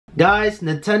Guys,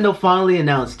 Nintendo finally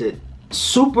announced it.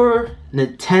 Super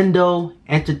Nintendo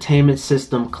Entertainment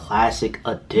System Classic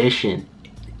Edition.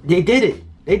 They did it.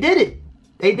 They did it.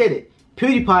 They did it.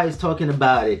 PewDiePie is talking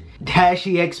about it.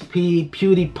 DashEXP,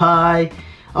 PewDiePie.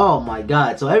 Oh my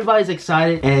god. So everybody's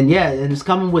excited. And yeah, and it's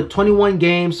coming with 21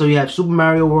 games. So you have Super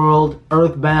Mario World,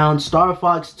 Earthbound, Star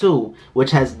Fox 2,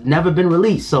 which has never been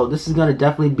released. So this is going to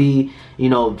definitely be, you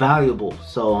know, valuable.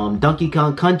 So Donkey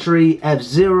Kong Country,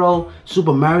 F-Zero,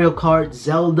 Super Mario Kart,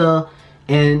 Zelda.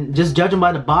 And just judging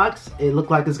by the box, it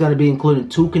looked like it's going to be including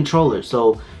 2 controllers.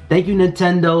 So thank you,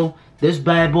 Nintendo. This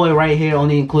bad boy right here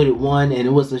only included 1, and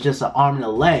it was just an arm and a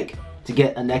leg to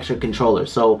get an extra controller.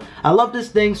 So I love this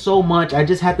thing so much. I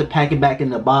just have to pack it back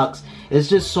in the box. It's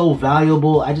just so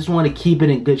valuable. I just want to keep it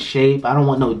in good shape. I don't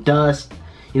want no dust.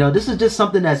 You know, this is just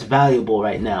something that's valuable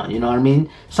right now. You know what I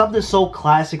mean? Something so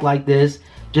classic like this.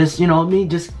 Just, you know what I mean?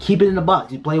 Just keep it in the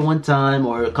box. You play one time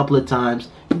or a couple of times,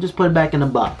 and just put it back in the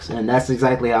box. And that's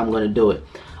exactly how I'm going to do it.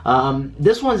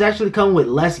 This one's actually coming with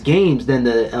less games than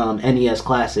the NES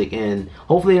Classic, and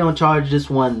hopefully they don't charge this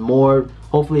one more.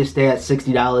 Hopefully it stay at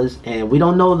 $60, and we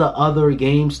don't know the other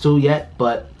games too yet,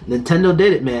 but Nintendo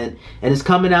did it, man. And it's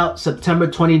coming out September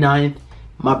 29th.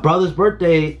 My brother's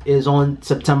birthday is on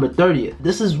September 30th.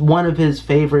 This is one of his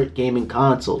favorite gaming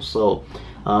consoles, so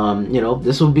you know,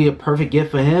 this will be a perfect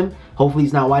gift for him. Hopefully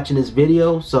he's not watching this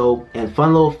video. So, and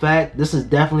fun little fact, this is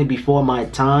definitely before my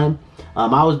time.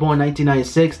 I was born in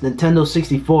 1996. Nintendo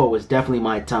 64 was definitely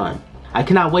my time. I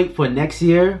cannot wait for next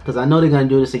year, because I know they're going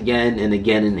to do this again and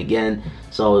again and again.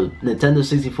 So Nintendo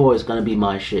 64 is going to be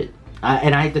my shit.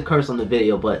 And I hate to curse on the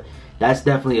video, but that's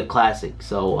definitely a classic.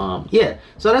 So yeah,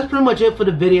 so that's pretty much it for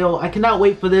the video. I cannot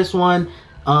wait for this one.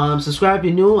 Subscribe if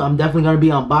you're new. I'm definitely going to be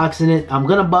unboxing it. I'm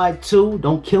going to buy 2.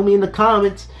 Don't kill me in the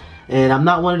comments. And I'm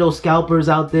not one of those scalpers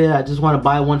out there. I just want to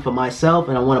buy one for myself,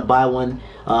 and I want to buy one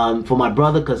for my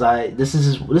brother, because this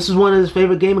is one of his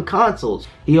favorite gaming consoles.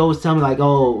 He always tell me like,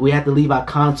 oh, we have to leave our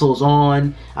consoles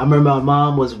on. I remember my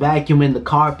mom was vacuuming the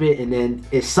carpet and then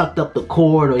it sucked up the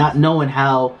cord, or not knowing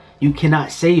how you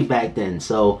cannot save back then.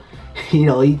 So, you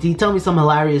know, he told me some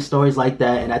hilarious stories like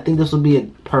that, and I think this will be a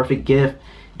perfect gift.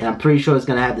 And I'm pretty sure it's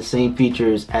going to have the same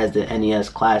features as the NES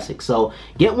Classic. So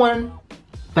get one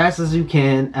fast as you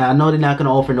can. And I know they're not going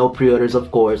to offer no pre-orders, of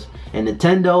course. And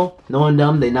Nintendo, knowing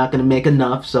them, they're not going to make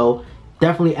enough. So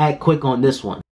definitely act quick on this one.